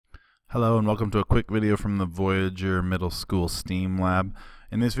Hello and welcome to a quick video from the Voyager Middle School STEAM Lab.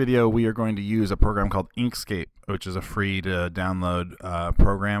 In this video we are going to use a program called Inkscape, which is a free to download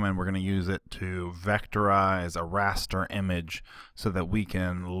program, and we're going to use it to vectorize a raster image so that we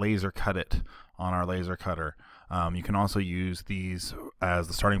can laser cut it on our laser cutter. You can also use these as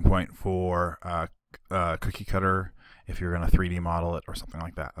the starting point for cookie cutter if you're going to 3D model it or something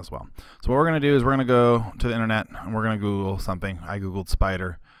like that as well. So what we're going to do is we're going to go to the internet and we're going to Google something. I Googled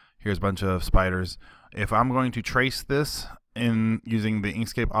spider. Here's a bunch of spiders. If I'm going to trace this in using the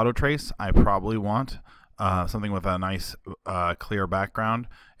Inkscape auto trace, I probably want something with a nice clear background.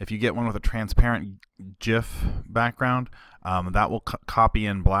 If you get one with a transparent GIF background, that will copy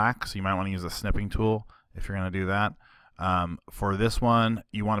in black, so you might want to use a snipping tool if you're going to do that. For this one,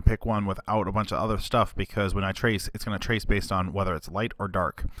 you want to pick one without a bunch of other stuff, because when I trace, it's going to trace based on whether it's light or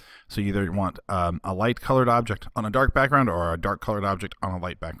dark. So you either want a light colored object on a dark background or a dark colored object on a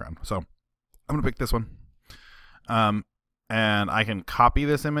light background. So I'm going to pick this one. And I can copy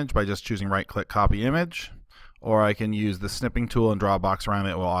this image by just choosing right click copy image, or I can use the snipping tool and draw a box around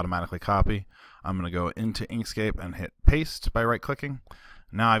it. It will automatically copy. I'm going to go into Inkscape and hit paste by right clicking.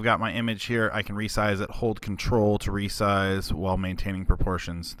 Now I've got my image here. I can resize it, hold control to resize while maintaining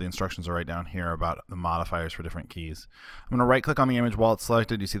proportions. The instructions are right down here about the modifiers for different keys. I'm going to right click on the image while it's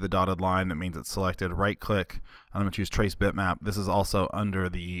selected. You see the dotted line, that means it's selected. Right click, I'm going to choose trace bitmap. This is also under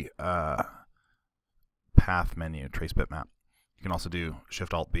the path menu, trace bitmap. You can also do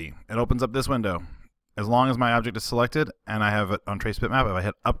Shift Alt B. It opens up this window. As long as my object is selected and I have it on trace bitmap, if I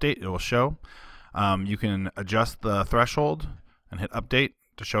hit update, it will show. You can adjust the threshold and hit update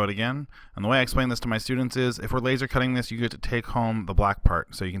to show it again. And the way I explain this to my students is, if we're laser cutting this, you get to take home the black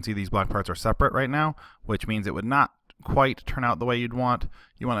part. So you can see these black parts are separate right now, which means it would not quite turn out the way you'd want.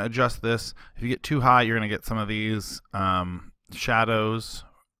 You want to adjust this. If you get too high, you're going to get some of these shadows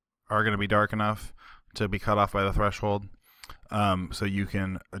are going to be dark enough to be cut off by the threshold. So you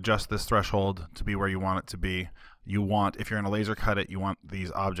can adjust this threshold to be where you want it to be. You want, if you're going to laser cut it, you want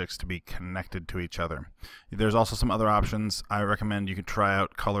these objects to be connected to each other. There's also some other options. I recommend you could try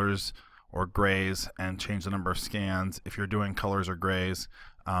out colors or grays and change the number of scans. If you're doing colors or grays,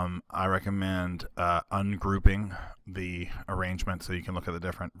 I recommend ungrouping the arrangement so you can look at the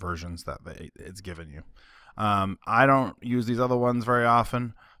different versions that it's given you. I don't use these other ones very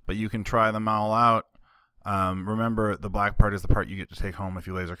often, but you can try them all out. Remember, the black part is the part you get to take home if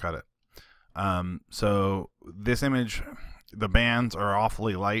you laser cut it. So this image, the bands are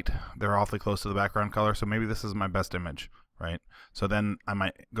awfully light. They're awfully close to the background color, so maybe this is my best image, right? So then I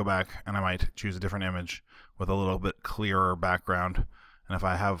might go back and I might choose a different image with a little bit clearer background. And if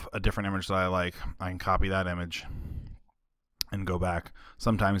I have a different image that I like, I can copy that image and go back.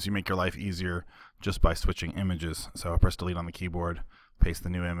 Sometimes you make your life easier just by switching images. So I press delete on the keyboard, paste the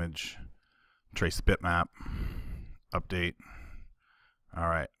new image, trace bitmap, update. All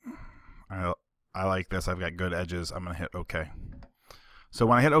right. I like this. I've got good edges. I'm going to hit OK. So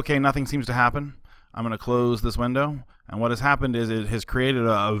when I hit OK, nothing seems to happen. I'm going to close this window. And what has happened is it has created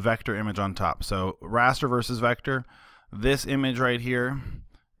a vector image on top. So raster versus vector. This image right here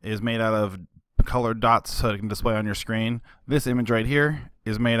is made out of colored dots so it can display on your screen. This image right here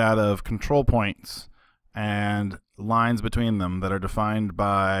is made out of control points and lines between them that are defined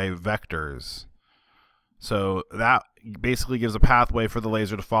by vectors. So that basically gives a pathway for the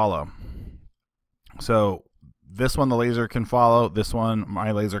laser to follow. So this one the laser can follow, this one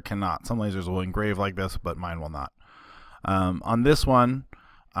my laser cannot. Some lasers will engrave like this, but mine will not. On this one,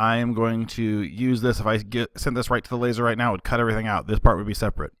 I am going to use this. If I sent this right to the laser right now, it would cut everything out. This part would be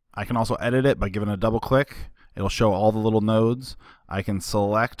separate. I can also edit it by giving a double click. It'll show all the little nodes. I can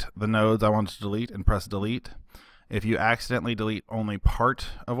select the nodes I want to delete and press delete. If you accidentally delete only part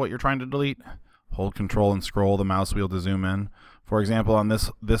of what you're trying to delete, hold control and scroll the mouse wheel to zoom in. For example, on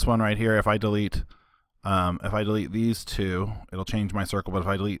this one right here, if I delete these two, it'll change my circle, but if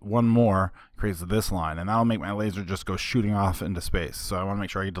I delete one more, it creates this line, and that'll make my laser just go shooting off into space. So I want to make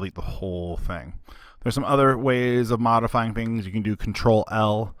sure I delete the whole thing. There's some other ways of modifying things. You can do Control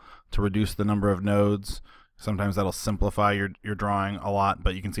L to reduce the number of nodes. Sometimes that'll simplify your drawing a lot,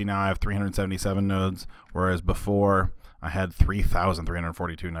 but you can see now I have 377 nodes, whereas before I had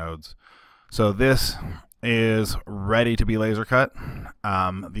 3,342 nodes. So this is ready to be laser cut.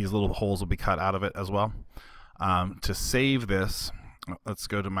 These little holes will be cut out of it as well. To save this, let's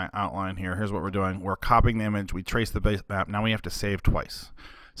go to my outline here. Here's what we're doing. We're copying the image. We trace the base map. Now we have to save twice.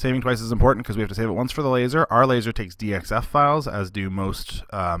 Saving twice is important because we have to save it once for the laser. Our laser takes DXF files, as do most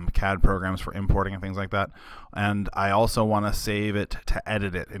CAD programs for importing and things like that. And I also want to save it to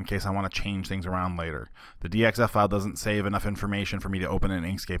edit it in case I want to change things around later. The DXF file doesn't save enough information for me to open it in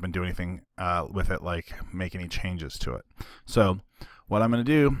Inkscape and do anything with it, like make any changes to it. So what I'm going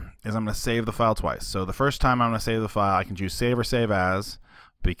to do is I'm going to save the file twice. So the first time I'm going to save the file, I can choose Save or Save As,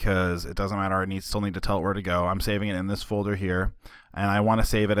 because it doesn't matter, I still need to tell it where to go. I'm saving it in this folder here, and I want to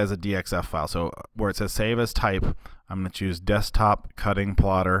save it as a DXF file. So where it says Save as Type, I'm going to choose Desktop Cutting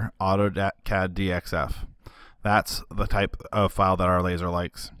Plotter AutoCAD DXF. That's the type of file that our laser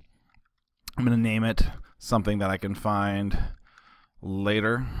likes. I'm going to name it something that I can find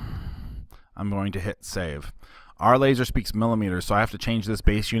later. I'm going to hit Save. Our laser speaks millimeters, so I have to change this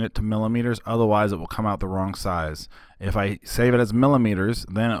base unit to millimeters, otherwise it will come out the wrong size. If I save it as millimeters,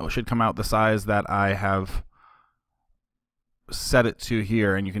 then it should come out the size that I have set it to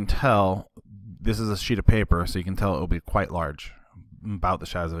here, and you can tell this is a sheet of paper, so you can tell it will be quite large, about the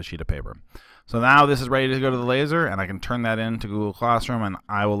size of a sheet of paper. So now this is ready to go to the laser, and I can turn that into Google Classroom, and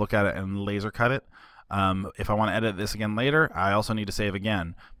I will look at it and laser cut it. If I want to edit this again later, I also need to save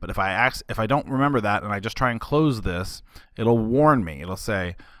again. But if I don't remember that and I just try and close this, it'll warn me. It'll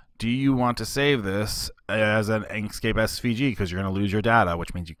say, do you want to save this as an Inkscape SVG, because you're going to lose your data,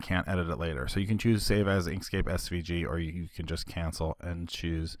 which means you can't edit it later. So you can choose Save as Inkscape SVG, or you can just cancel and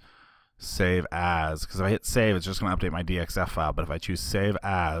choose Save As, because if I hit Save, it's just going to update my DXF file. But if I choose Save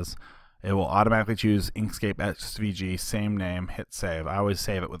As, it will automatically choose Inkscape SVG, same name, hit Save. I always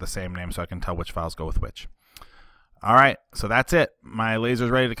save it with the same name so I can tell which files go with which. Alright, so that's it. My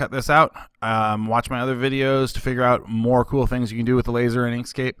laser's ready to cut this out. Watch my other videos to figure out more cool things you can do with the laser in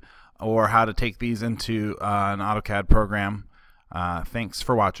Inkscape, or how to take these into an AutoCAD program. Thanks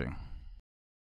for watching.